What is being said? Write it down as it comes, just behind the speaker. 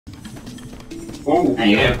Ooh. There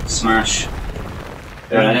you go. Smash.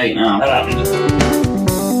 Got an 8 now. That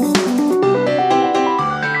happened.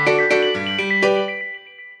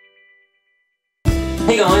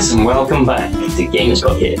 Hey guys, and welcome back to Games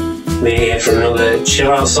Bucket. We're here for another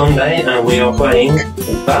chill out Sunday, and we are playing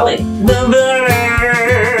Valley.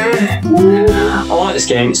 I like this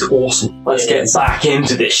game, it's awesome. Let's get back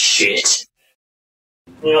into this shit.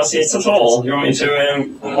 You not see it at all? You want me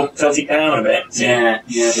to tilt it down a bit? Yeah,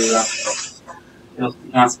 do that.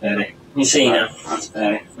 That's better. You see now? That's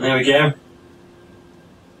better. There we go.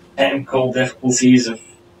 Technical difficulties of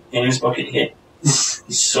Games Bucket here. You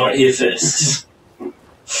saw it here first.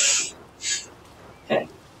 Okay.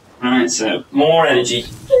 Right, so more energy.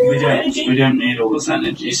 we don't need all this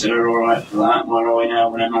energy, so we're alright for that. Where are we now?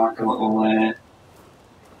 We're in like a little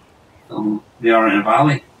we are in a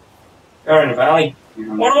valley. You're in a valley.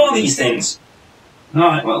 What are all these things?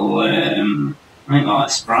 Like little I think like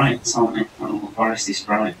sprites, aren't they? Like little foresty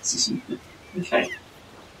sprites or something. Okay.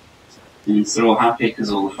 And they're all happy because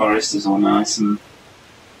all the forest is all nice and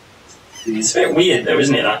It's a bit weird though,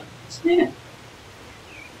 isn't it, that? yeah.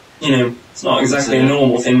 You know, it's not exactly a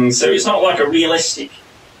normal thing, so it's not like a realistic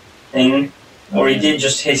thing. Or he did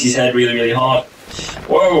just hit his head really, really hard.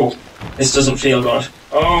 Whoa! This doesn't feel good.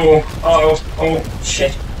 Oh,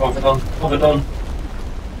 shit. What have I done? What have I done?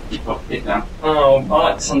 You popped it down. Oh,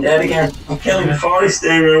 bollocks, I'm dead again. I'm killing the forest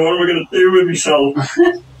area, what am I going to do with myself?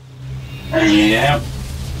 There you go.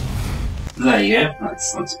 There you go.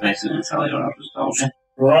 That's basically tell you what I've just told you.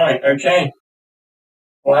 Right, okay.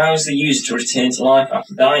 Allows the user to return to life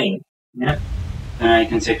after dying. Yeah. Now you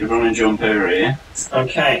can take a run and jump over here.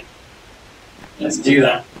 Okay. Let's do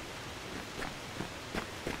that.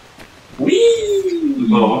 Whee!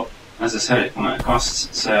 But, as I said, it come at a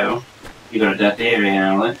cost, so you got a dead deer here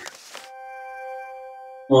now, look.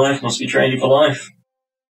 Life must be traded for life.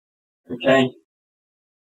 Okay.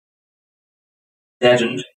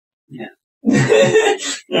 Deadened. Yeah.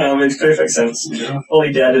 Yeah, makes perfect sense. Yeah.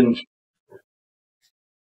 Fully deadened.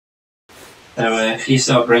 So if you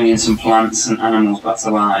start bringing some plants and animals back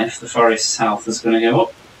to life, the forest's health is going to go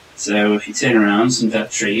up. So if you turn around some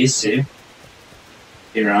dead trees too,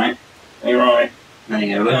 you're right. You're right. There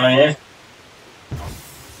you go, look. Oh, yeah.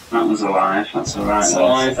 That one's alive, that's alright. It's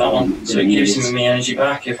alive, that one. So it gives me my energy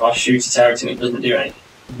back if I shoot it out and it doesn't do anything.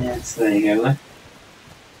 Yes, there you go, look.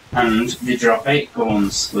 And they drop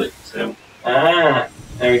acorns, look, so. Ah,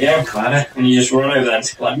 there we go. Clever. And you just run over them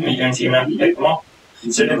to collect them, you don't even have to pick them up.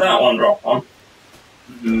 So did that one drop one?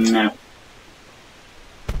 No.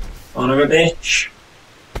 Son of a bitch.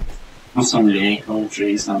 What's on the acorn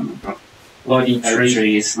trees, then? Bloody tree.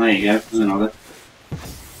 Trees, there you go, there's another.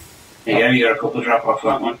 There you go, you got a couple drop off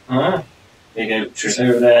that one. Ah, There you go, tree. it's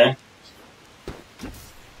over there.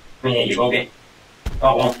 Let me get you buggy.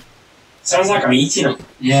 That one. Sounds like I'm eating them.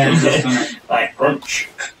 Yeah, it does, doesn't it? Like crunch.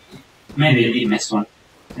 Maybe you missed one.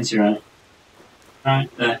 It's your own. Right,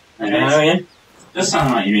 there. There it is. Oh, yeah. Does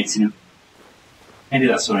sound like you're eating them. Maybe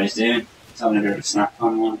that's what he's doing. He's having a bit of a snack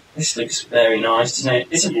on one. This looks very nice, doesn't it?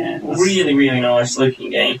 It's a Yeah, it does. really, really nice looking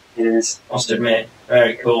game. It is. Must admit.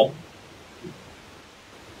 Very cool.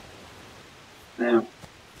 Now,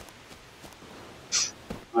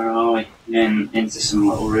 where are we? Into some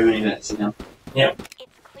little ruiny bits again. Yep.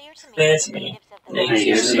 It's clear to Clear me to me. There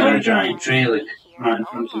you go, so you got a giant tree look, right in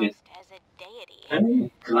front of you. as a deity. Oh,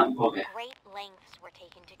 That bugger. Great lengths were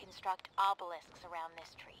taken to construct obelisks around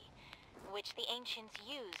this tree, which the ancients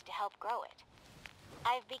used to help grow it.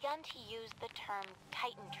 I've begun to use the term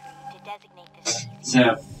Titan tree to designate this species.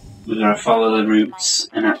 So, we're going to follow the roots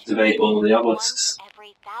and activate all the obelisks.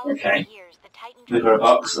 Every 1,000 Okay. years, the Titan We've got a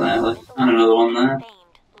box there, look, and another one there.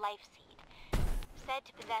 famed life seed, said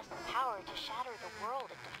to possess the power to shatter the world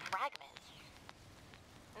into fragments.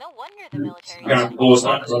 No wonder the military. I'm going to have to pause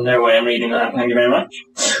that because I know why I'm reading that. Thank you very much.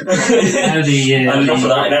 No, Enough of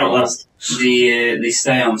that, I don't last. they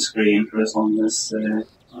stay on screen for as long as,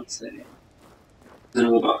 let's see. There's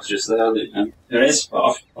another box just there, look, now. There is,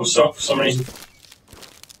 but I'm stuck for some reason.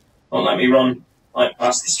 Won't let me run like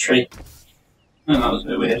past this tree. Oh, that was a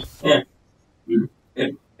bit weird. Yeah.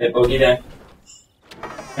 Bit buggy there.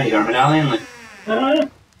 Hey, you got a medallion, look. Medallion.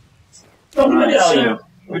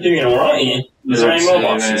 We're doing alright here. Is there any more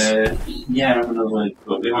boxes? Yeah, I have another one,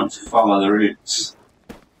 but we want to follow the roots.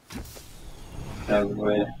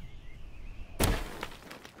 So,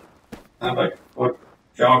 How about what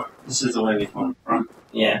jog? this is the way we come from.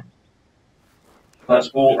 Yeah.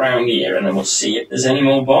 Let's walk round here and then we'll see if there's any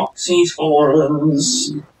more boxes for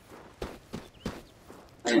us.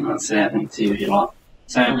 I think that's it, I think two you lot.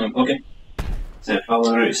 So, Okay. so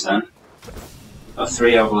follow the roots then. Got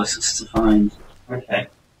 3 obelisks to find. Okay.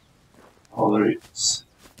 All the roots.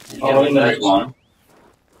 Following the roots. One.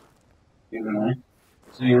 You're right.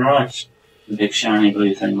 So you're right. The big shiny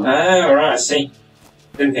blue thing. Oh, right, I see.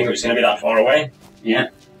 Didn't think it was going to be that far away. Yeah.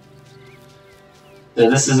 So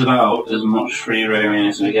this is about as much free roaming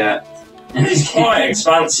as we get. It's quite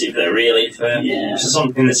expansive though, really, for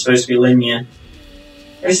something that's supposed to be linear.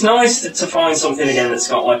 It's nice to find something again that's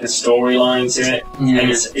got like a storyline to it. Yeah.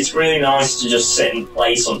 And it's really nice to just sit and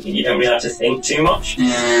play something. You don't really have to think too much.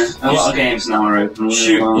 Yeah. A lot of games now are open world.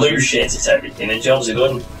 Shoot blue shit at everything and jobs are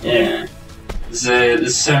good. Yeah.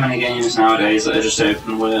 There's so many games nowadays that are just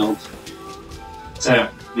open world. So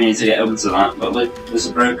we need to get up to that. But look, there's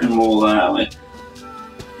a broken wall there. Like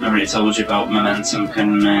I already told you about momentum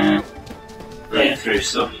can break through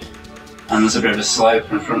stuff. And there's a bit of a slope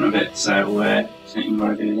in front of it, so something you've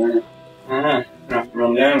got to do there. We're going to have to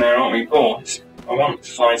run down there, aren't we? But I want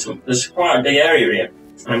to find some. There's quite a big area here.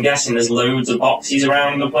 And I'm guessing there's loads of boxes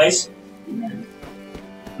around the place.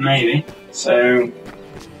 Maybe. So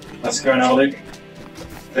let's go and have a look.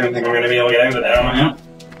 Don't think I'm going to be able to get over there, am I? Yeah.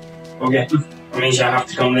 Okay. That means I have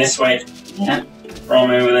to come this way. Yeah.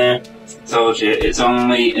 From over there. Told you, it's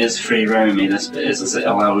only as free roamy this bit is as it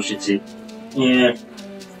allows you to. Yeah.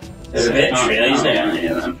 There's a bit really, isn't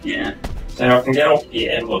it? Yeah. So I can get up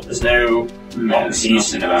here, but there's no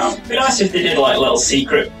boxes. Nothing about. It'd be nice if they did like little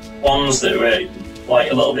secret ones that were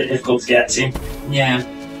like a little bit difficult to get to. Yeah.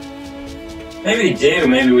 Maybe they do,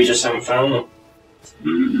 maybe we just haven't found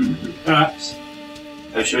them. Perhaps.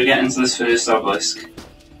 So should we get into this first obelisk?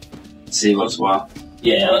 See what's what?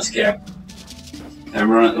 Yeah, let's go.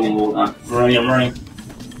 Run at the wall then. I'm running.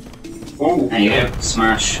 Ooh. There you go.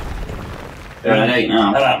 Smash. We're at 8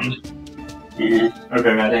 now. That happened. Yeah,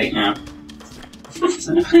 we're at 8 now.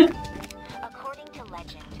 According to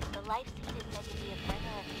legend, the life seed is said to be a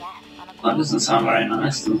bringer of death on a That doesn't sound very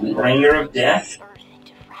nice, does it? Bringer of death? Earth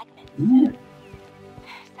into fragments. Yeah.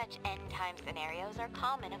 Such end-time scenarios are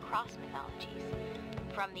common across mythologies,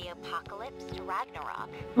 from the apocalypse to Ragnarok.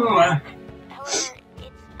 Oh, However, it's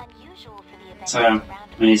unusual for the events So, around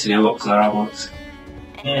we need to go up to our obelisk.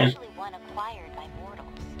 especially one acquired by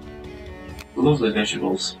mortals. Lovely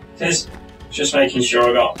visuals. it is. Just making sure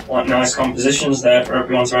I got like nice compositions there for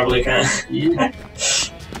everyone to have a look at. Yeah.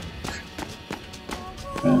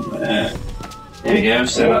 There we go,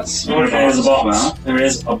 so that's... Okay, there's a box. There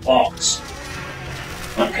is a box.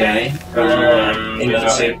 Okay. We've got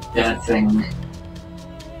got a dead thing.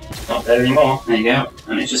 not there anymore. There you go.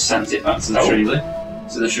 And it just sent it back to the tree lip.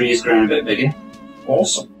 So the tree's grown a bit bigger.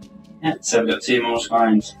 Awesome. Yeah, so we've got 2 more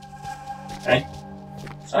spines. Okay.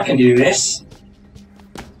 I can do this.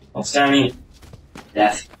 What's down here?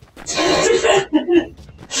 Death.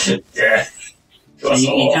 Death. So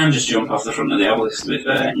you can just jump off the front of the obelisk to be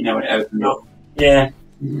fair, you know when it opened up. Yeah.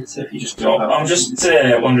 So if you just So jump off... I'm just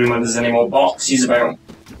wondering whether there's any more boxes about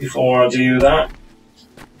before I do that.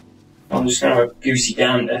 I'm just going to have a goosey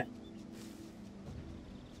gander.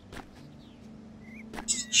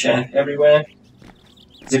 Just check everywhere.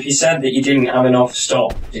 Because if you said that you didn't have enough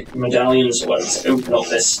stock, medallions or whatever, to open up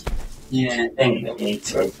this thing that we need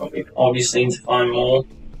to open up, we obviously need to find more.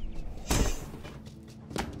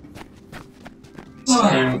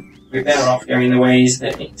 So we're better off going the ways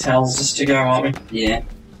that it tells us to go, aren't we? Yeah.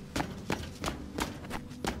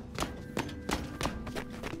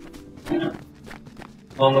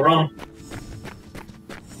 On the run.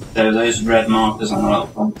 So those red markers on the little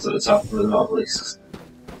bumps at the top of the obelisks.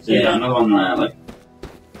 So you've got another one there, look.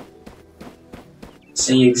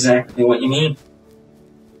 See exactly what you mean.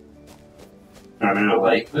 I really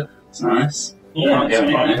like it. It's nice. Yeah, Can't it's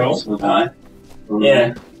go quite anywhere cool. else, we'll die.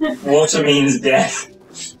 Yeah. Water means death.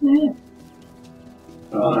 Yeah.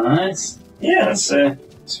 Rather nice. Yeah, it's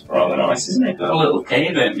rather nice, isn't it? Got a little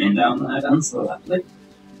cave opening down there, Dan, so lovely.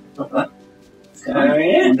 Got that. Oh,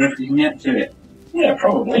 yeah. I wonder if you can get to it. Yeah,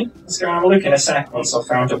 probably. Let's go and have a look in a sec once I've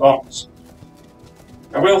found a box.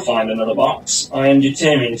 I will find another box. I am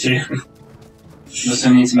determined to. Just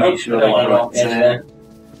need to make sure I don't want they've to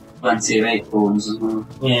got plenty of acorns as well.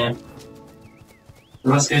 Yeah. So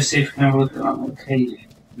let's go see if we can have a look at that little cave.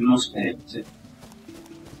 We must be able to.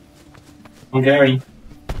 I'm going.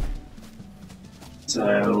 So,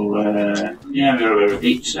 yeah, we've got a bit of a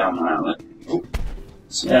beach down there, look.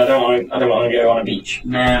 So, Yeah, I don't want to go on a beach.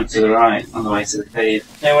 now to the right, on the way to the cave.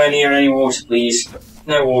 Nowhere near any water, please.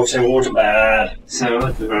 No water, water bad. So,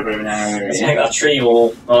 look, we've got a bit of an area Let's here. make that tree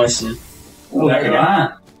all nice and... Oh, look there we at go.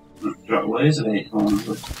 that! We've got loads of acorns.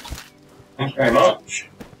 Look. Thank you very much.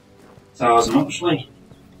 Sours muchly.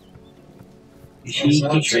 There's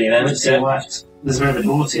another tree then, Look is to the it? left. There's a bit of a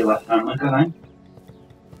door to your left hand, look, I think.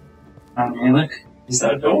 And here, look. Is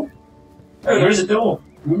that a door? Oh, there is a door.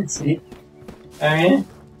 Yeah, see? Oh yeah?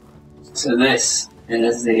 So this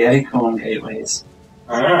is the acorn gateways.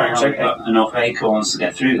 Alright, I've okay. got enough acorns to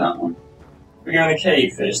get through that one. We're going to the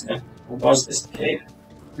cave first then. Or was this the cave?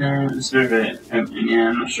 No, it's a bit open, yeah,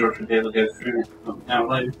 I'm not sure if we'll be able to go through it. But now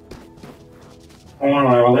load. I want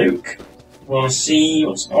to have a look. I want to see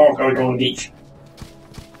what's... Oh, I've got to go on the beach.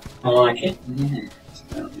 I like it. Yeah.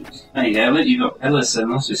 There you go, look, you've got pillars, so there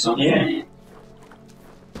must be something in here.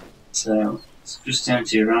 So, it's just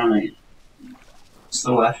empty around it.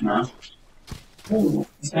 Still left now. Ooh,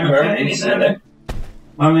 there's no anything there though.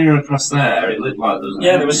 When we were across there, it looked like there was...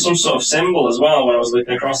 Yeah, there was some sort of symbol as well when I was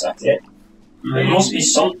looking across at it. There must be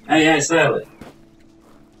some... Oh yeah, it's there, look.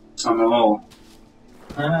 It's on the wall.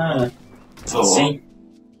 Ah, Door. see.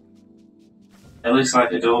 It looks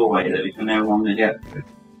like a doorway that we can no longer get through.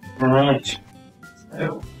 Right.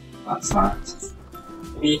 So, that's that.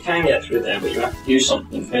 You can get through there, but you have to do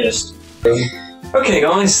something first. Okay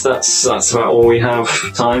guys, that's about all we have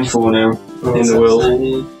time for now in the world.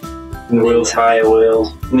 In the world. Entire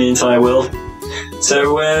world. In the entire world.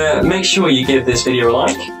 So make sure you give this video a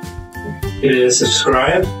like. Give it a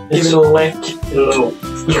subscribe. Give it a like. Give it a little...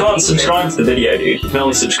 You can't subscribe to the video, dude. You can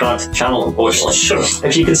only subscribe to the channel, unfortunately. Sure.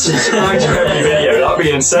 If you could subscribe to every video, that'd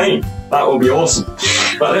be insane. That would be awesome.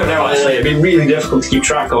 But I don't know, actually. It'd be really difficult to keep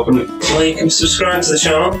track of, wouldn't it? Well, you can subscribe to the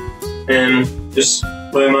channel and just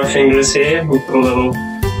where my finger is here, we'll put a little...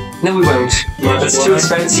 No, we won't. It's too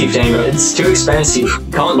expensive, Damon. It's too expensive.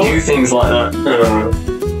 You can't do things like that.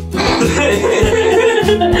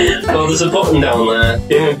 Well, there's a button down there.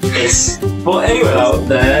 Yeah. It's But anyway, out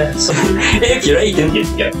there. So if you're aching,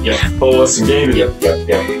 yep. awesome gaming. Yep.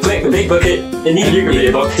 Click the big bucket, and you can be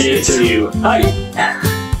a bucket here too. Hi!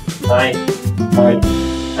 Hi. Hi.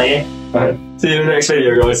 Hiya. Bye. See you in the next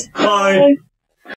video, guys. Bye!